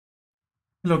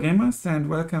Hello gamers, and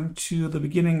welcome to the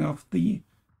beginning of the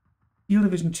Steel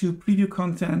Division 2 preview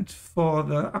content for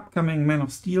the upcoming Man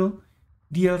of Steel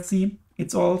DLC.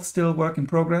 It's all still work in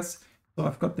progress, so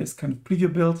I've got this kind of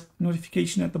preview build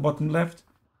notification at the bottom left.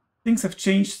 Things have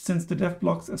changed since the dev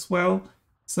blogs as well,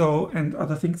 and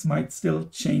other things might still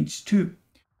change too.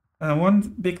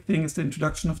 One big thing is the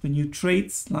introduction of the new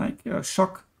traits like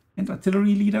Shock and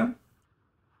Artillery Leader.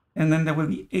 And then there will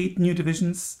be 8 new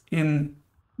divisions in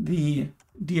the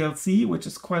DLC, which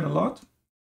is quite a lot.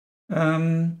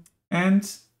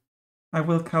 And I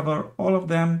will cover all of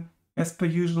them as per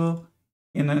usual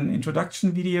in an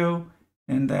introduction video,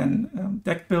 and then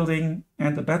deck building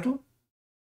and a battle.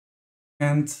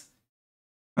 And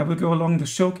I will go along the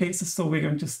showcases, so we're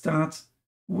going to start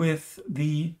with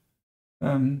the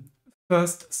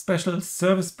First Special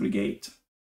Service Brigade.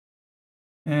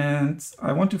 And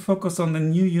I want to focus on the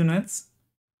new units,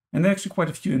 and there are actually quite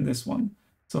a few in this one.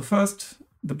 So first,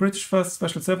 the British First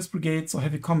Special Service Brigade, so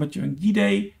heavy combat during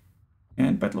D-Day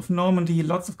and Battle of Normandy,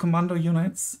 lots of commando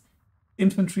units,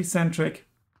 infantry-centric,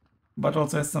 but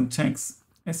also has some tanks,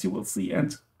 as you will see,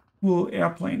 and cool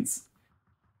airplanes.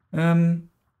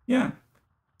 Yeah,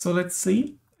 so let's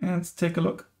see and take a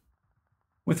look.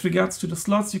 With regards to the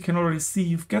slots, you can already see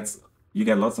you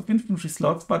get lots of infantry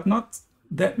slots, but not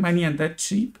that many and that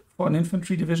cheap for an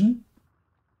infantry division.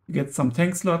 You get some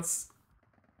tank slots.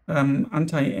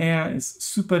 Anti-air is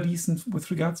super decent with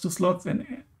regards to slots,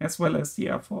 and as well as the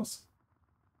Air Force.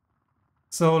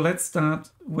 So let's start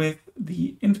with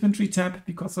the infantry tab,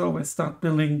 because I always start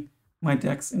building my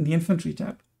decks in the infantry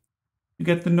tab. You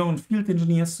get the known field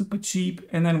engineer, super cheap,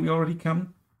 and then we already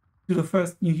come to the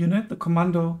first new unit, the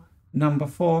Commando number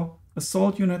 4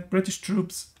 assault unit, British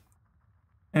troops,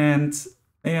 and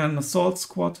they are an assault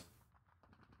squad.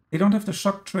 They don't have the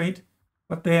shock trait,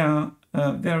 but they are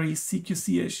very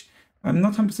CQC-ish. I'm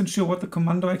not 100% sure what the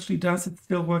commando actually does. It's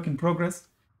still work in progress.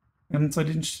 So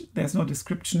there's no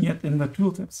description yet in the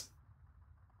tooltips.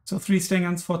 So 3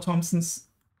 Stengans, 4 Thompsons.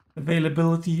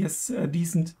 Availability is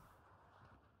decent.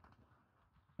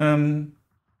 So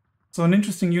an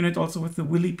interesting unit also with the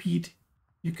Willy Pete.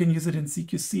 You can use it in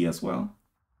CQC as well.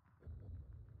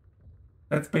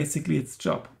 That's basically its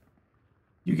job.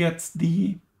 You get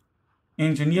the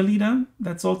Engineer Leader.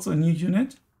 That's also a new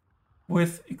unit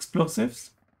with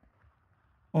explosives,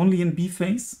 only in B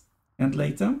phase and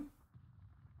later.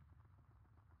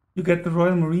 You get the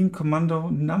Royal Marine Commando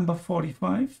number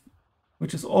 45,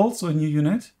 which is also a new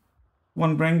unit.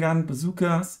 1 Bren gun,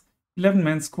 bazookas,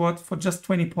 11-man squad for just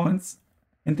 20 points,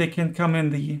 and they can come in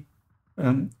the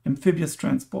amphibious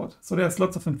transport. So there's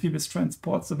lots of amphibious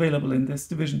transports available in this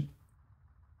division.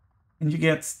 And you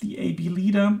get the AB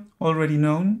Leader, already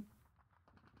known.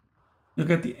 You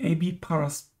get the AB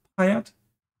Paraspired,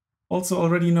 also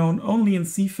already known only in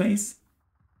C phase.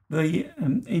 The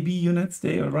AB units,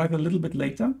 they arrive a little bit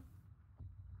later.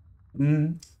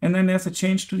 And then there's a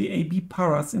change to the AB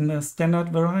Paras in the standard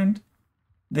variant.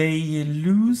 They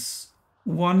lose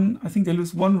one, I think they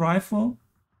lose 1 rifle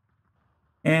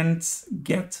and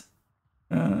get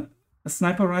a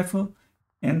sniper rifle,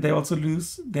 and they also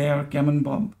lose their gammon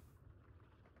bomb.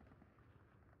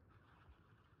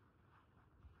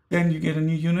 Then you get a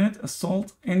new unit,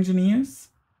 Assault Engineers.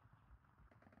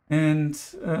 And,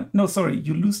 no, sorry,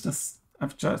 you lose this.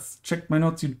 I've just checked my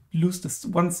notes. You lose this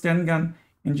 1 Sten gun,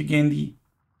 and you gain the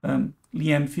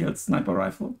Lee Enfield sniper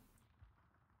rifle.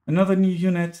 Another new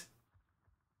unit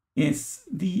is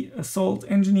the Assault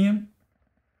Engineer.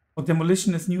 Oh,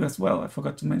 Demolition is new as well. I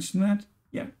forgot to mention that.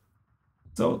 Yeah.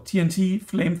 So TNT,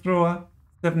 Flamethrower,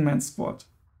 7-man squad.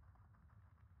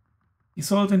 The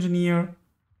Assault Engineer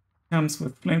comes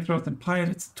with flamethrowers and pilot.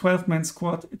 It's a 12-man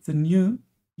squad. It's a new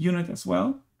unit as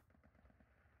well.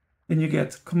 Then you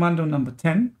get Commando number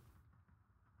 10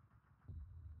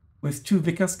 with 2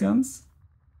 Vickers guns.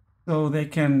 So they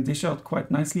can dish out quite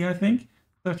nicely, I think.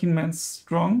 13-man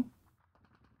strong.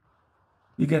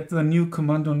 You get the new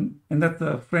Commando, and that's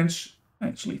the French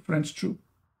troop.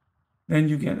 Then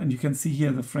you get, and you can see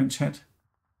here the French hat.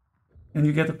 Then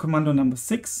you get the Commando number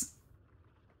 6.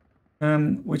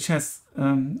 Which has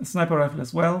a sniper rifle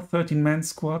as well, 13-man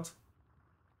squad,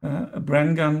 a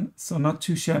Bren gun, so not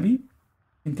too shabby.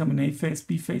 Can come in A phase,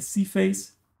 B phase, C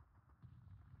phase.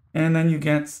 And then you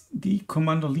get the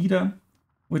Commando Leader,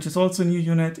 which is also a new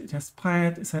unit. It has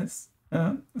Pirate, it has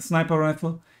a sniper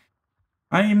rifle.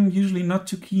 I am usually not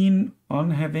too keen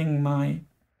on having my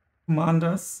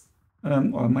commanders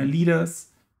or my leaders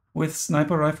with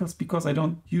sniper rifles, because I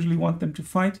don't usually want them to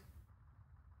fight.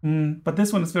 But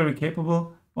this one is very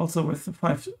capable, also with the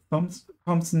 5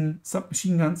 Thompson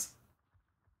submachine guns.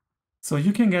 So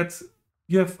you can get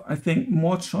you have, I think,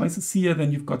 more choices here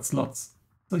than you've got slots.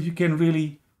 So you can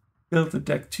really build the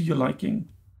deck to your liking.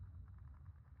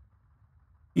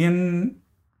 In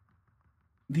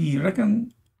the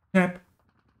Recon tab,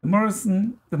 the Morris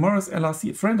LRC,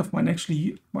 a friend of mine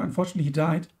actually, well, unfortunately he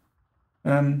died.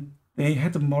 They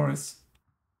had a Morris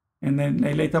and then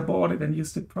they later bought it and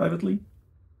used it privately,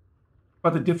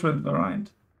 but a different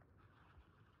variant.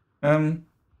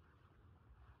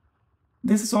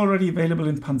 This is already available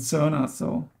in Panzerna,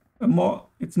 so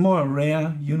it's more a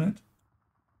rare unit.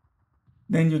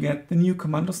 Then you get the new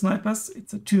Commando Snipers.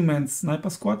 It's a 2-man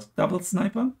sniper squad, double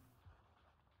sniper.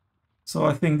 So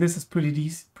I think this is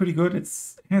pretty good. It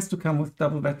has to come with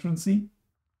double veterancy.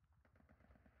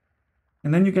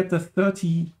 And then you get the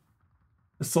 30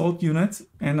 assault unit.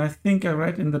 And I think I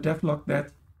read in the devlog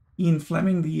that Ian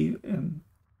Fleming, the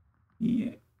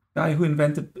guy who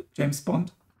invented James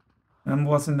Bond,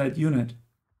 was in that unit.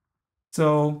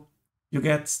 So you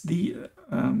get the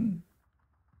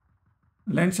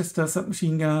Lanchester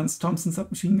submachine guns, Thompson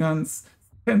submachine guns,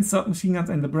 10 submachine guns,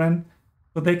 and the Bren.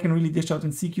 So they can really dish out in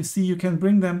CQC. You can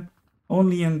bring them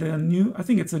only in the new, I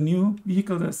think it's a new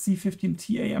vehicle, the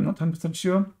C-15TA, I'm not 100%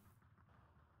 sure.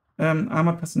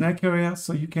 Armored personnel carrier,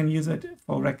 so you can use it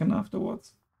for Recon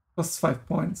afterwards. Costs 5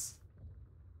 points.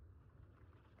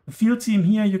 The field team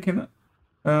here, you can,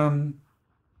 the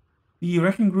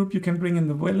Recon group, you can bring in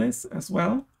the Willis as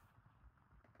well,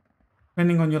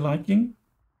 depending on your liking.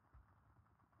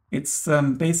 It's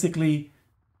basically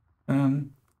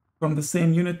from the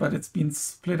same unit, but it's been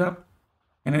split up.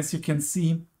 And as you can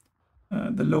see,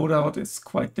 the loadout is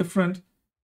quite different.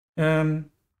 Here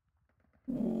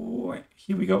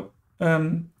we go.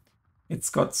 It's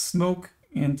got smoke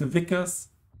and the Vickers.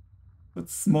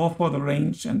 It's more for the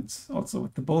range and also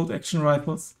with the bolt action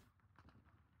rifles.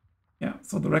 Yeah,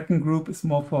 so the Recon group is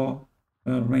more for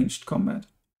ranged combat,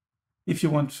 if you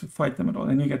want to fight them at all.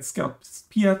 And you get Scout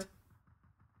Piat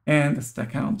and the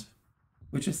Stack Hound,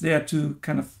 which is there to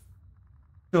kind of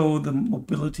show the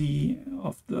mobility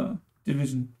of the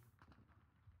division.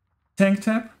 Tank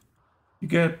tab, you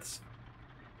get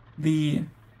the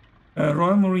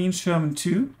Royal Marine Sherman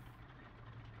 2,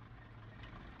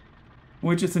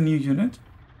 which is a new unit.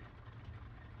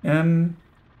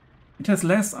 It has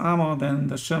less armor than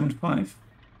the Sherman 5,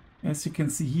 as you can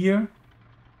see here.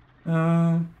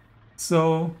 When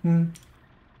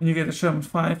you get a Sherman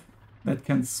 5 that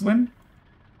can swim,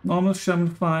 normal Sherman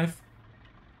 5.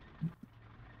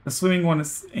 The swimming one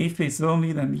is A phase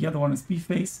only, then the other one is B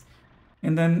phase.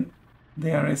 And then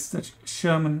there is the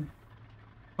Sherman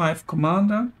 5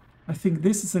 Commander. I think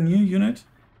this is a new unit.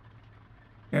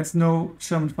 There's no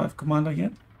Sherman 5 Commander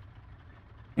yet.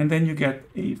 And then you get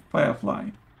a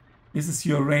Firefly. This is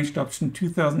your ranged option,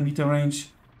 2000 meter range,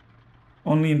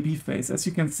 only in B phase. As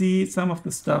you can see, some of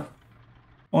the stuff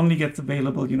only gets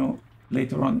available,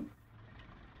 later on.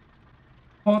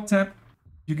 Port tab,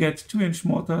 you get 2-inch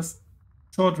mortars,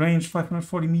 short range,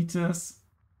 540 meters.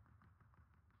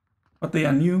 But they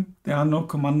are new. There are no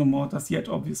commando mortars yet,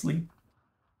 obviously.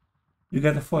 You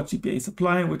get a 4 GPA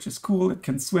supply, which is cool. It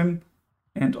can swim.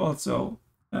 And also,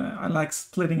 I like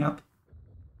splitting up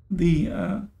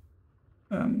the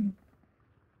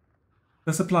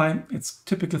supply. It's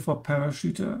typical for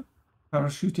parachuting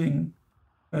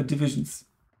divisions.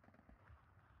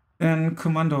 Then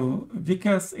Commando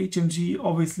Vickers HMG,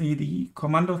 obviously the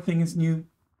commando thing is new.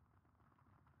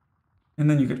 And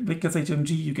then you get Vickers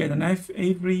HMG, you get an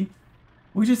Avery,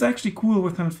 which is actually cool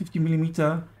with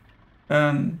 150mm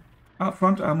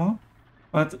front armor,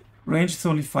 but range is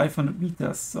only 500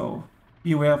 meters, so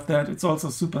be aware of that. It's also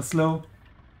super slow.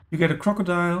 You get a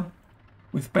Crocodile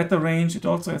with better range. It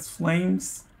also has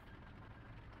flames,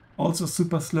 also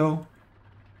super slow.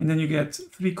 And then you get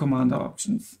 3 commander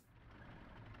options.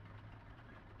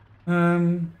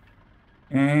 And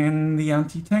the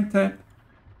anti-tank tab,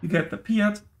 you get the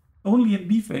Piat, only in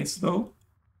B phase though.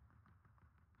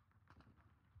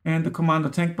 And the Commando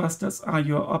Tank Busters are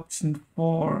your option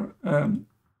for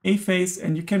A phase,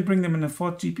 and you can bring them in a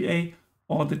 4 GPA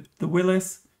or the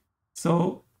Willis.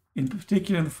 So in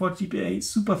particular in the 4 GPA,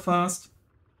 super fast.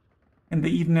 And they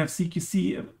even have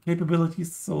CQC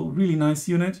capabilities, so really nice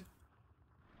unit.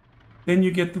 Then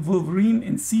you get the Wolverine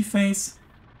in C phase,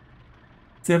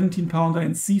 17 pounder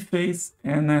in C phase,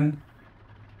 and then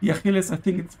the Achilles, I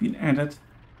think it's been added.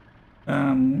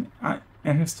 And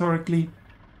historically,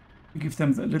 you give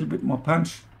them a little bit more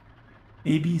punch.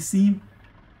 A, B, C.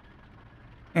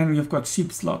 And you've got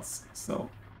cheap slots, so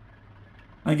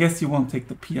I guess you won't take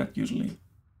the Piat usually.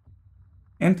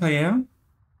 Anti-air,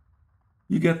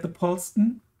 you get the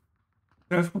Polston,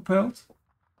 self-propelled.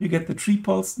 You get the Tree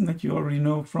Polston that you already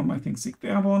know from, I think, 6th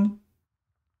Airborne.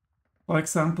 for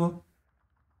example.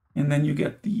 And then you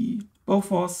get the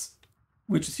Bofors,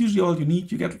 which is usually all you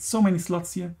need. You get so many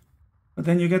slots here. But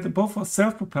then you get the Bofors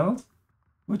self-propelled,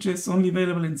 which is only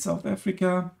available in South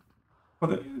Africa for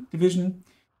the division,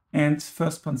 and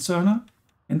First Panzerner.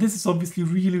 And this is obviously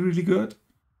really, really good.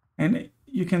 And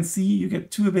you can see you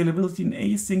get 2 availability in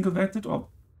A single vetted, or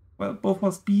well,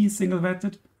 Bofors B single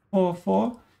vetted,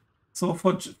 4. So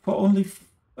for only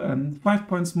 5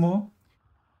 points more,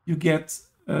 you get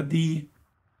the,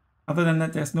 other than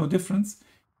that, there's no difference.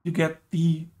 You get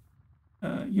the,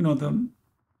 the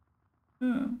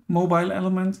mobile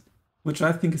element, which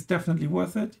I think is definitely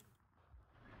worth it.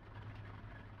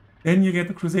 Then you get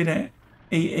the Crusader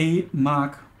AA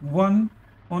Mark I,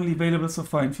 only available so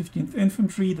far in 15th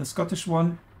Infantry, the Scottish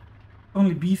one,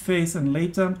 only B phase and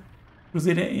later.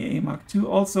 Crusader AA Mark II,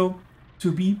 also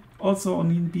 2B, also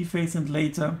only in B phase and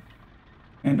later,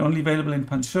 and only available in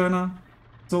Panzerner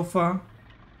so far.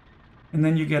 And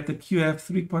then you get the QF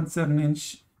 3.7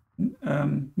 inch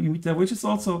millimeter, which is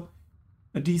also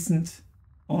a decent,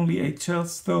 only 8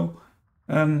 shells though,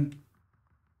 AT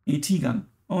gun,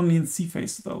 only in C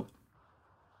phase though,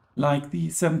 like the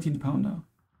 17 pounder.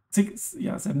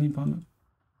 17 pounder.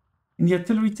 In the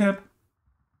artillery tab,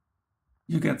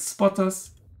 you get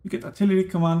spotters, you get artillery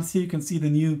commanders. Here you can see the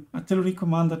new artillery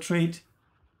commander trait,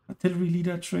 artillery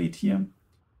leader trait here.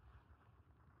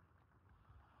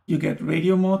 You get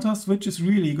radio mortars, which is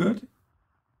really good.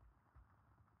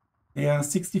 They are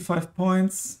 65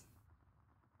 points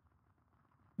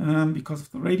because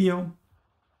of the radio.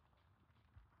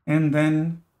 And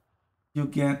then you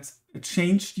get a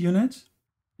changed unit.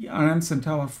 The RM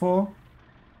Centaur 4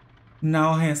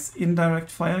 now has indirect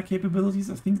fire capabilities.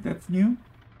 I think that's new.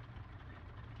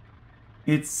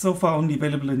 It's so far only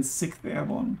available in 6th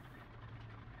Airborne.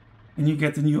 And you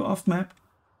get the new off-map.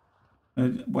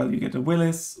 You get a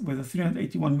Willis with a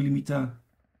 381mm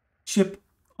chip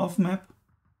off-map.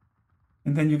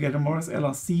 And then you get a Morris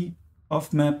LRC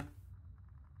off-map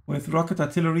with rocket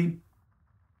artillery.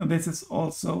 And this is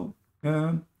also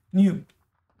new.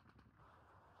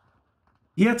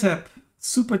 Gear tab,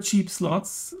 super cheap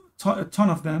slots, a ton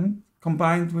of them,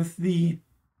 combined with the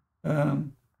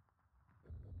AA.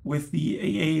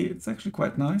 It's actually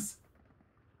quite nice.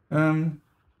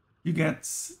 You get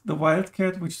the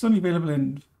Wildcat, which is only available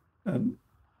in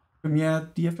Premier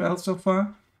DFL so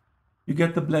far. You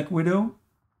get the Black Widow.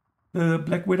 The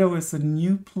Black Widow is a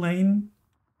new plane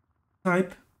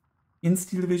type in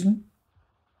Steel Division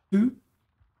 2.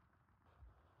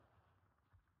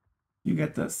 You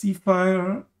get the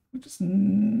Seafire,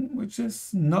 which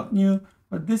is not new,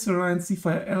 but this variant,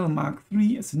 Seafire L Mark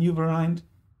III, is a new variant.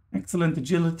 Excellent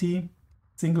agility,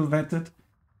 single vetted.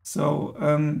 So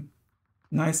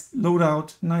nice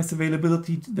loadout, nice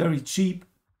availability, very cheap,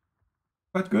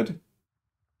 but good.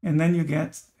 And then you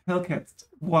get Hellcats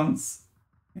once.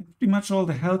 And pretty much all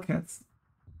the Hellcats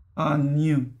are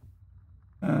new.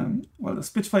 Well, the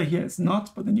Spitfire here is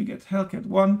not, but then you get Hellcat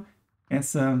 1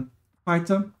 as a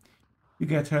fighter. You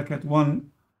get Hellcat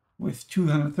 1 with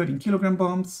 213 kilogram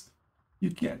bombs. You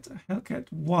get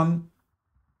Hellcat 1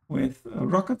 with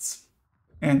rockets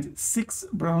and 6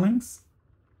 Brownings.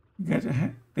 You get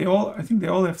I think they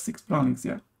all have 6 Brownings,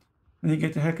 yeah. And you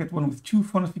get a Hellcat 1 with 2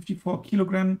 454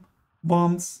 kilogram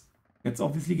bombs. It's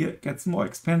obviously gets more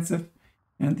expensive,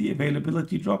 and the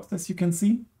availability drops, as you can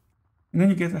see. And then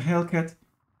you get a Hellcat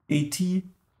AT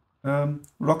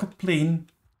rocket plane,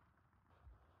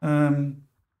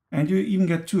 and you even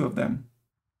get 2 of them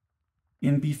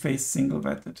in B-phase single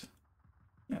vetted.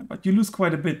 Yeah, but you lose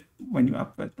quite a bit when you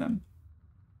upvet them.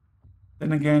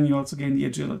 Then again, you also gain the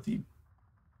agility.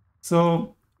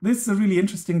 So this is a really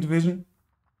interesting division.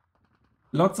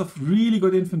 Lots of really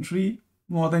good infantry,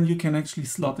 more than you can actually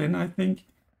slot in, I think.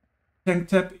 Tank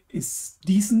tab is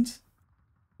decent.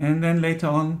 And then later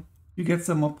on, you get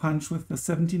some more punch with the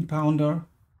 17 pounder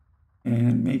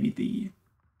and maybe the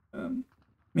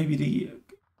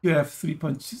QF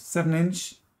 3.7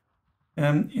 inch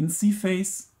in C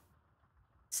phase.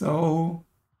 So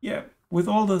yeah, with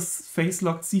all those phase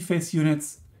locked C phase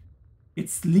units,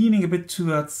 it's leaning a bit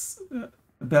towards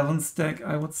a balanced deck,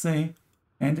 I would say,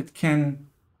 and it can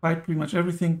fight pretty much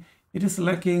everything. It is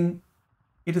lacking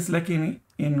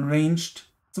in ranged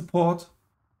support,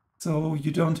 so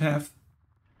you don't have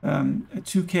a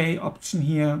 2K option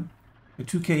here, a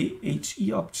 2K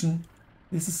HE option.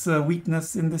 This is a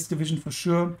weakness in this division for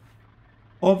sure.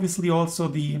 Obviously also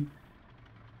the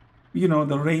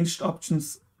ranged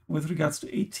options with regards to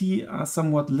AT are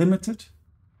somewhat limited,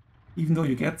 even though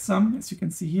you get some, as you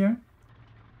can see here.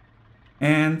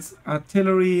 And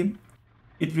artillery,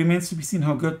 it remains to be seen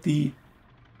how good the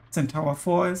Centaur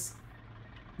 4 is.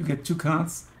 You get 2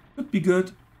 cards. Could be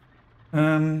good.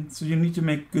 So you need to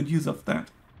make good use of that.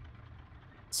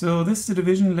 So this is the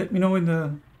division. Let me know in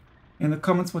the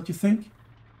comments what you think.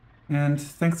 And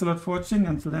thanks a lot for watching.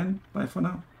 Until then, bye for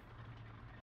now.